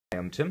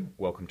I'm Tim,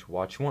 welcome to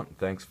Watch One,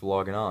 thanks for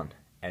logging on.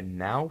 And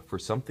now for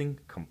something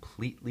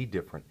completely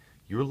different.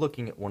 You're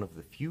looking at one of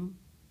the few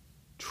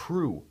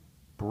true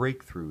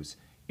breakthroughs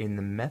in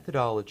the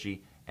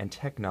methodology and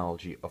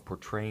technology of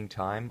portraying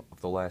time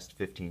of the last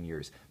 15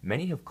 years.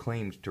 Many have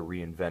claimed to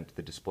reinvent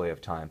the display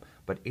of time,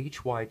 but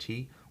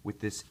HYT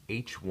with this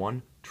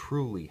H1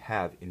 truly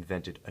have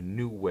invented a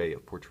new way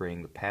of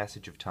portraying the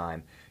passage of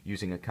time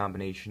using a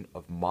combination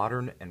of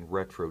modern and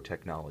retro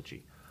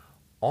technology.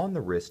 On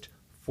the wrist,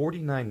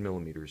 49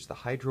 millimeters, the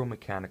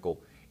hydromechanical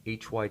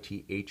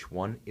HYT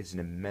H1 is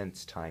an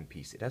immense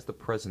timepiece. It has the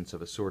presence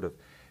of a sort of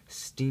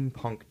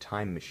steampunk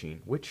time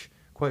machine, which,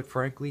 quite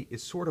frankly,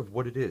 is sort of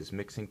what it is,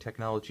 mixing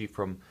technology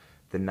from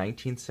the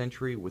 19th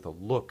century with a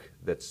look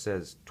that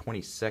says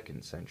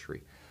 22nd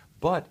century.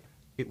 But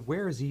it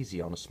wears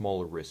easy on a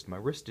smaller wrist. My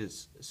wrist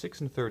is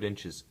 6 1/3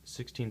 inches,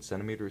 16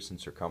 centimeters in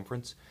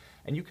circumference,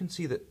 and you can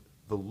see that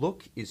the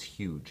look is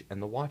huge, and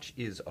the watch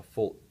is a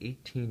full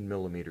 18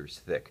 millimeters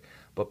thick.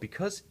 But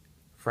because,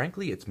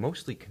 frankly, it's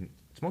mostly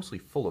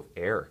full of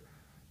air,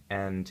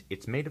 and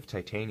it's made of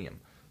titanium,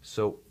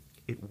 so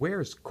it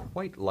wears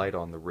quite light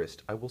on the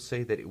wrist. I will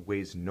say that it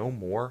weighs no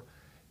more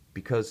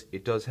because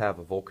it does have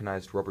a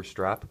vulcanized rubber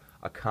strap,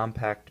 a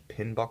compact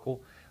pin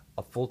buckle,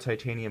 a full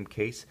titanium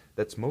case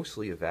that's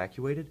mostly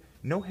evacuated,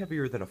 no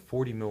heavier than a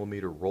 40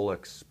 millimeter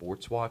Rolex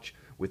sports watch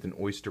with an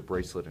oyster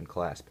bracelet and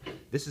clasp.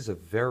 This is a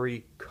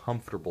very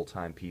comfortable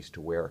timepiece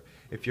to wear.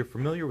 If you're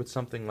familiar with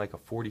something like a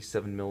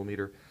 47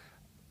 millimeter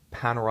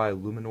Panerai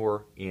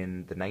Luminor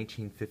in the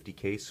 1950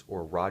 case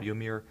or a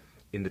Radiomir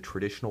in the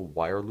traditional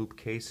wire loop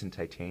case in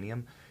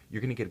titanium,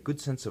 you're going to get a good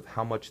sense of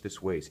how much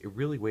this weighs. It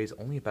really weighs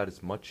only about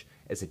as much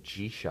as a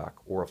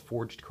G-Shock or a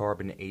forged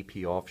carbon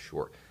AP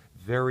offshore.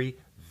 Very,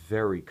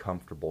 very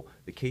comfortable.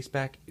 The case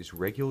back is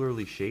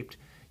regularly shaped.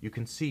 You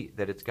can see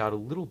that it's got a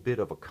little bit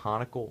of a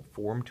conical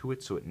form to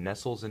it so it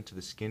nestles into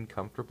the skin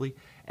comfortably,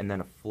 and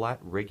then a flat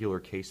regular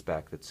case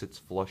back that sits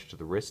flush to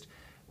the wrist.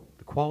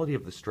 The quality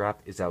of the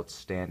strap is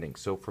outstanding,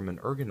 so from an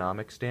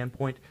ergonomic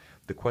standpoint,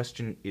 the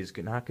question is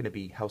not going to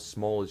be how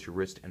small is your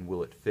wrist and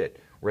will it fit.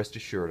 Rest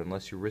assured,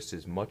 unless your wrist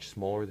is much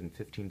smaller than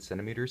 15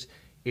 centimeters,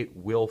 it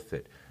will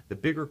fit. The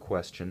bigger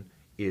question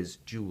is,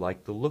 do you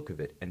like the look of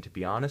it? And to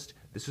be honest,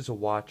 this is a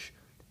watch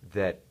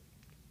that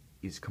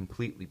is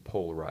completely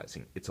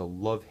polarizing. It's a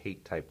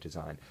love-hate type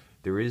design.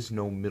 There is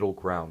no middle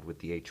ground with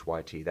the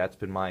HYT. That's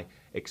been my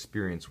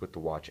experience with the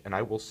watch, and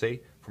I will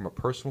say, from a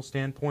personal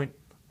standpoint,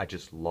 I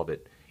just love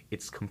it.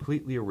 It's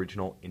completely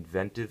original,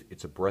 inventive,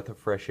 it's a breath of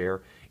fresh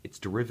air, it's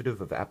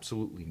derivative of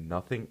absolutely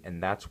nothing,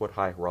 and that's what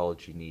high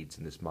horology needs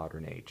in this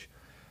modern age.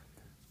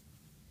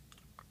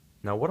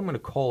 Now what I'm going to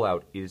call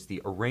out is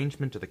the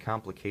arrangement of the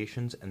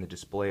complications and the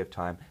display of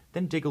time,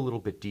 then dig a little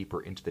bit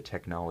deeper into the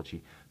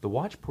technology. The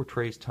watch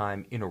portrays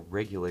time in a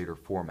regulator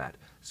format,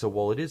 so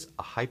while it is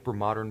a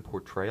hyper-modern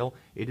portrayal,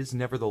 it is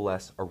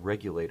nevertheless a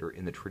regulator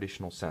in the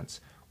traditional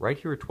sense. Right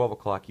here at 12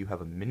 o'clock you have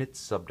a minute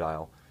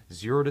subdial,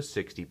 0 to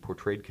 60,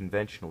 portrayed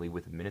conventionally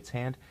with a minute's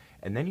hand,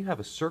 and then you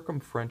have a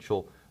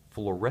circumferential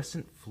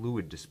fluorescent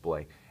fluid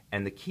display.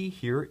 And the key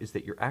here is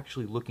that you're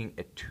actually looking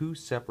at two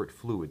separate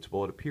fluids.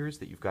 Well, it appears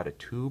that you've got a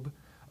tube,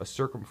 a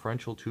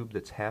circumferential tube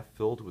that's half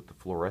filled with the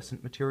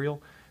fluorescent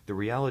material. The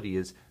reality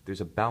is there's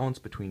a balance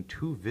between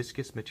two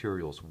viscous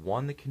materials,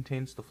 one that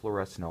contains the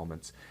fluorescent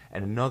elements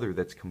and another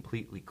that's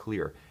completely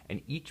clear.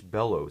 And each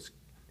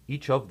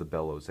of the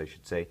bellows, I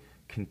should say,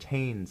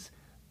 contains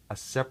a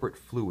separate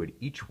fluid.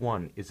 Each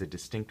one is a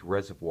distinct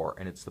reservoir,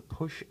 and it's the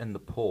push and the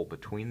pull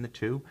between the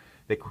two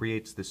that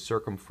creates the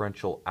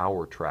circumferential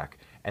hour track.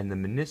 And the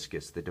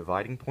meniscus, the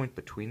dividing point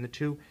between the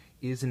two,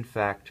 is in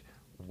fact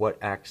what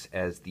acts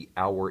as the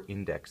hour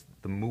index,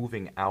 the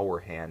moving hour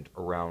hand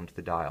around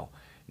the dial.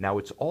 Now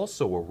it's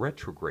also a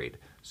retrograde,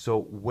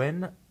 so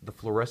when the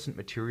fluorescent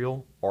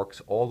material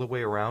arcs all the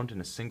way around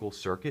in a single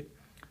circuit,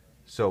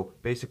 so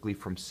basically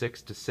from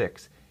 6 to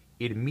 6,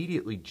 it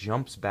immediately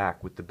jumps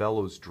back with the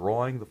bellows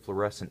drawing the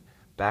fluorescent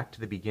back to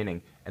the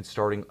beginning and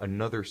starting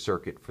another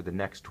circuit for the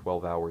next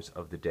 12 hours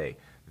of the day.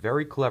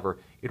 Very clever.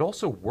 It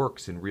also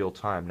works in real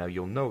time. Now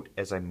you'll note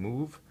as I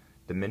move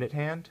the minute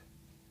hand,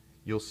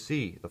 you'll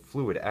see the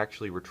fluid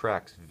actually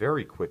retracts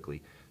very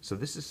quickly. So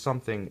this is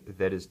something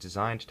that is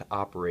designed to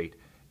operate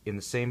in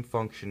the same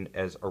function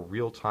as a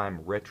real-time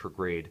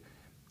retrograde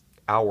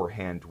hour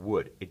hand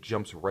would. It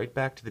jumps right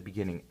back to the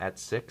beginning at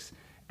 6,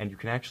 and you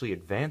can actually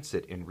advance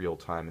it in real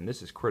time, and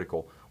this is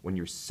critical when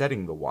you're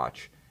setting the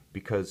watch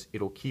because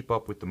it'll keep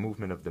up with the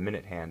movement of the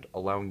minute hand,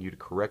 allowing you to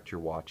correct your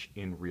watch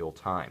in real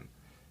time.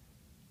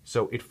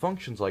 So it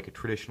functions like a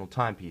traditional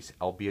timepiece,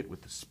 albeit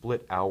with the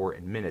split hour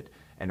and minute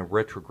and a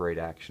retrograde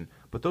action,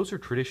 but those are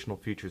traditional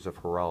features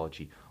of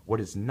horology.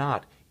 What is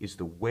not is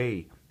the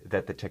way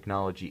that the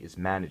technology is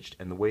managed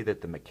and the way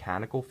that the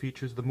mechanical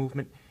features of the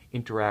movement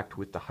interact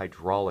with the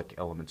hydraulic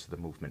elements of the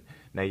movement.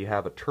 Now you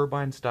have a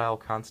turbine style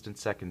constant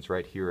seconds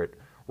right here at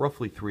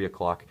roughly 3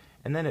 o'clock,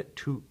 and then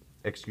at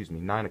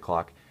 9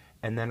 o'clock,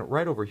 and then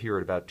right over here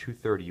at about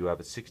 2:30 you have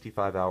a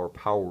 65-hour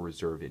power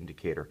reserve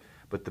indicator.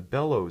 But the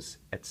bellows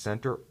at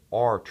center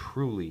are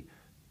truly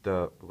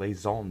the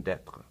raison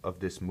d'etre of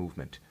this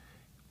movement.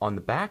 On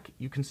the back,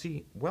 you can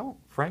see, well,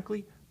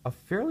 frankly, a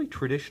fairly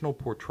traditional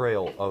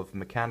portrayal of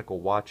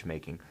mechanical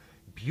watchmaking.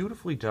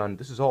 Beautifully done.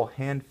 This is all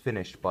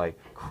hand-finished by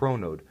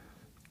Chronode,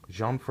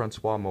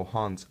 Jean-Francois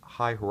Mohan's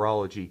high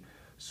horology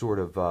sort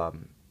of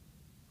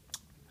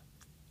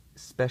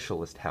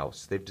specialist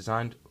house. They've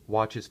designed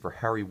watches for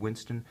Harry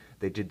Winston.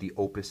 They did the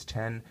Opus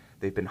 10.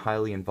 They've been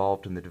highly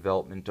involved in the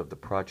development of the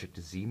Project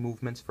Z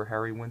movements for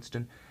Harry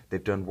Winston.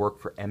 They've done work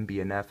for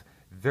MB&F.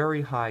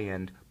 Very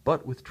high-end,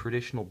 but with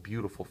traditional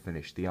beautiful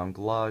finish. The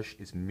anglage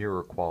is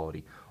mirror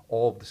quality.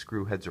 All of the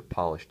screw heads are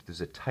polished.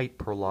 There's a tight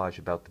perlage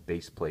about the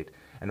base plate.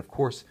 And of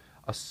course,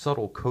 a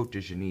subtle Cote de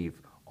Genève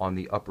on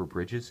the upper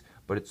bridges,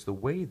 but it's the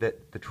way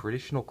that the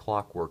traditional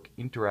clockwork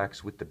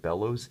interacts with the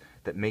bellows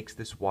that makes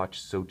this watch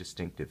so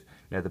distinctive.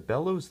 Now, the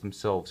bellows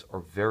themselves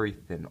are very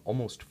thin,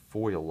 almost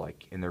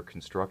foil-like in their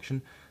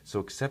construction, so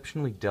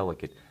exceptionally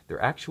delicate.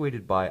 They're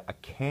actuated by a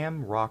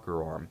cam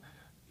rocker arm.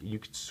 You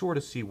can sort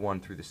of see one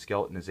through the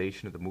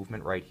skeletonization of the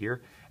movement right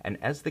here, and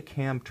as the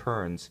cam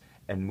turns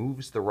and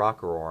moves the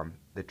rocker arm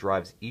that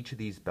drives each of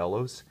these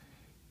bellows,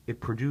 it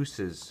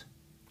produces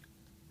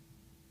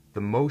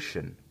the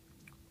motion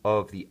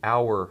of the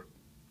hour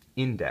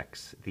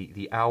index,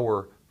 the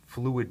hour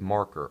fluid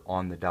marker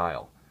on the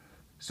dial.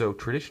 So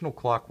traditional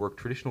clockwork,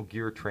 traditional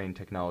gear train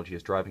technology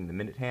is driving the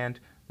minute hand,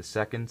 the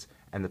seconds,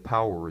 and the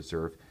power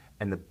reserve,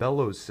 and the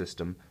bellows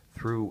system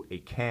through a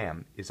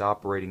cam is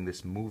operating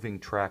this moving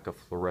track of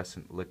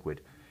fluorescent liquid.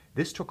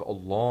 This took a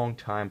long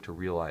time to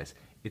realize.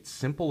 It's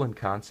simple in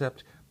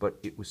concept, but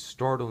it was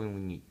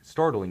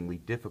startlingly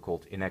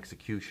difficult in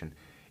execution.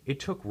 It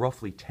took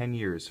roughly 10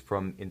 years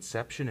from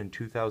inception in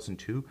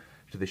 2002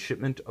 to the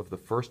shipment of the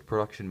first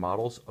production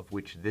models, of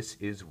which this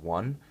is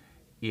one,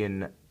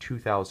 in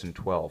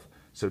 2012.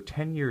 So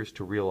 10 years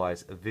to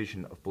realize a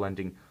vision of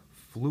blending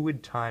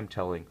fluid time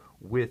telling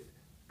with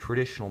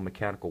traditional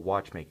mechanical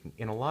watchmaking.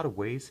 In a lot of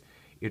ways,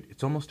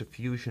 it's almost a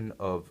fusion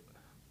of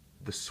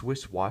the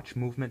Swiss watch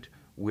movement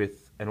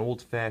with an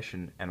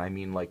old-fashioned, and I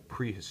mean like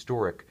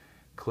prehistoric,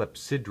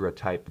 clepsydra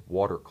type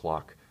water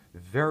clock.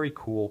 Very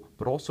cool,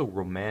 but also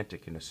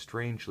romantic in a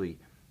strangely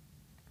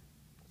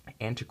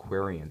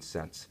antiquarian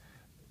sense.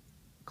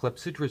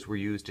 Clepsydras were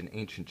used in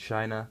ancient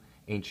China,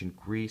 ancient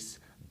Greece,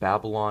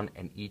 Babylon,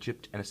 and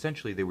Egypt, and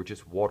essentially they were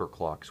just water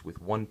clocks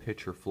with one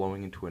pitcher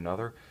flowing into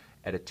another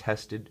at a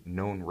tested,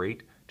 known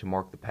rate to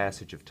mark the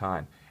passage of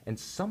time. And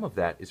some of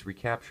that is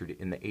recaptured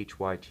in the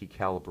HYT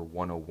Caliber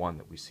 101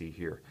 that we see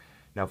here.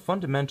 Now,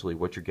 fundamentally,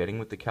 what you're getting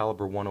with the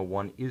Caliber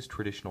 101 is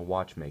traditional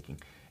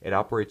watchmaking. It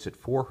operates at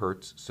 4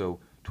 Hertz, so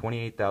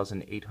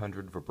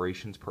 28,800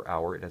 vibrations per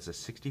hour. It has a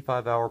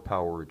 65-hour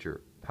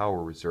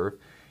power reserve.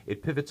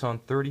 It pivots on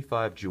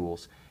 35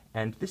 joules,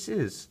 and this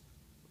is,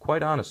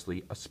 quite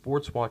honestly, a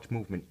sports watch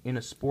movement in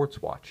a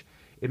sports watch.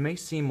 It may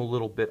seem a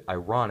little bit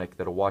ironic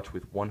that a watch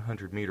with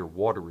 100-meter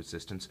water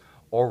resistance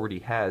already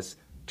has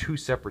 2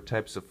 separate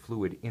types of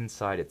fluid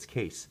inside its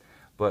case,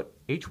 but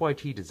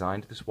HYT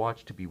designed this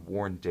watch to be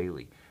worn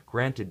daily.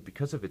 Granted,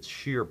 because of its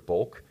sheer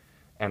bulk,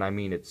 and I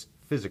mean its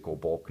physical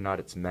bulk, not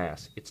its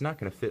mass, it's not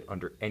going to fit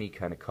under any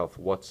kind of cuff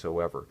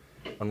whatsoever,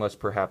 unless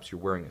perhaps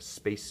you're wearing a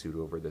spacesuit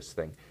over this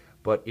thing.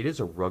 But it is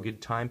a rugged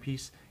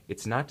timepiece.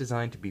 It's not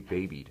designed to be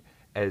babied.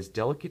 As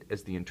delicate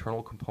as the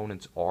internal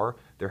components are,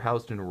 they're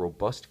housed in a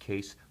robust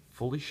case,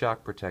 fully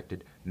shock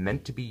protected,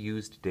 meant to be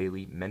used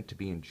daily, meant to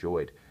be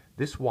enjoyed.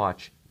 This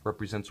watch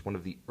represents one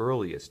of the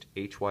earliest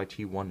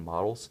HYT1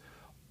 models.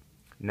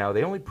 Now,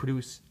 they only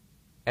produce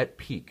at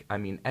peak, I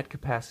mean at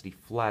capacity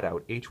flat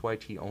out,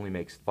 HYT only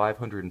makes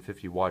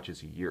 550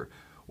 watches a year.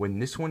 When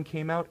this one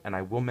came out, and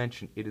I will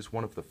mention it is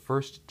one of the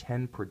first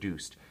 10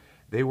 produced,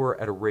 they were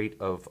at a rate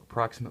of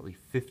approximately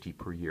 50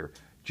 per year,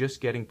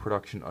 just getting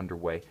production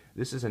underway.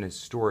 This is an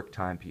historic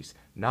timepiece,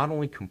 not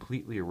only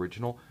completely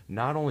original,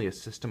 not only a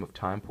system of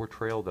time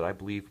portrayal that I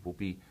believe will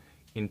be,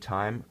 in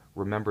time,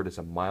 remembered as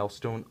a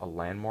milestone, a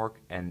landmark,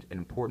 and an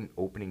important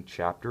opening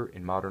chapter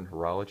in modern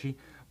horology,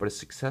 but a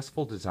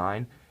successful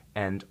design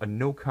and a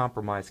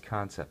no-compromise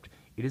concept.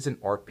 It is an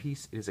art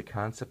piece, it is a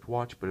concept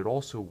watch, but it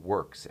also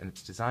works, and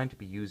it's designed to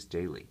be used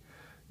daily.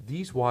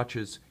 These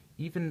watches,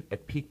 even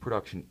at peak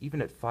production,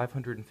 even at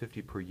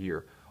 550 per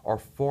year, are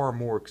far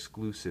more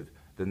exclusive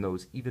than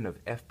those even of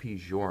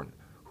S.p.A,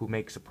 who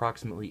makes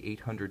approximately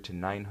 800 to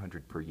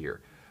 900 per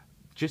year.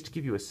 Just to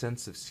give you a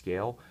sense of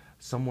scale,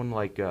 someone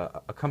like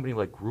a company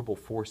like Grubel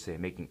Force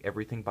making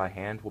everything by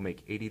hand will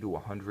make 80 to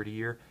 100 a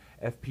year.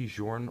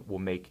 S.p.A will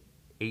make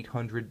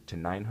 800 to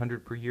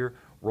 900 per year.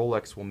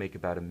 Rolex will make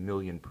about $1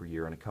 million per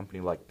year, and a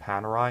company like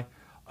Panerai,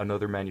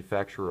 another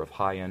manufacturer of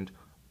high-end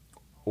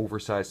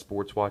oversized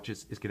sports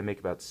watches, is going to make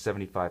about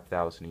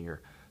 75,000 a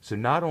year. So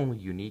not only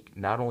unique,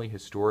 not only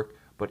historic,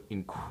 but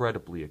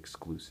incredibly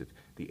exclusive.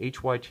 The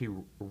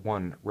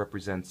HYT1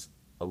 represents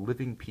a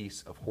living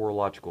piece of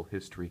horological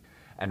history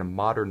and a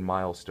modern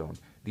milestone.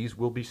 These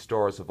will be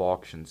stars of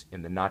auctions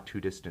in the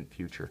not-too-distant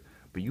future,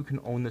 but you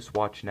can own this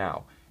watch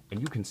now, and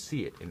you can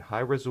see it in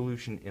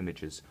high-resolution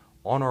images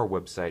on our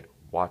website,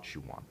 Watch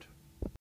You Want.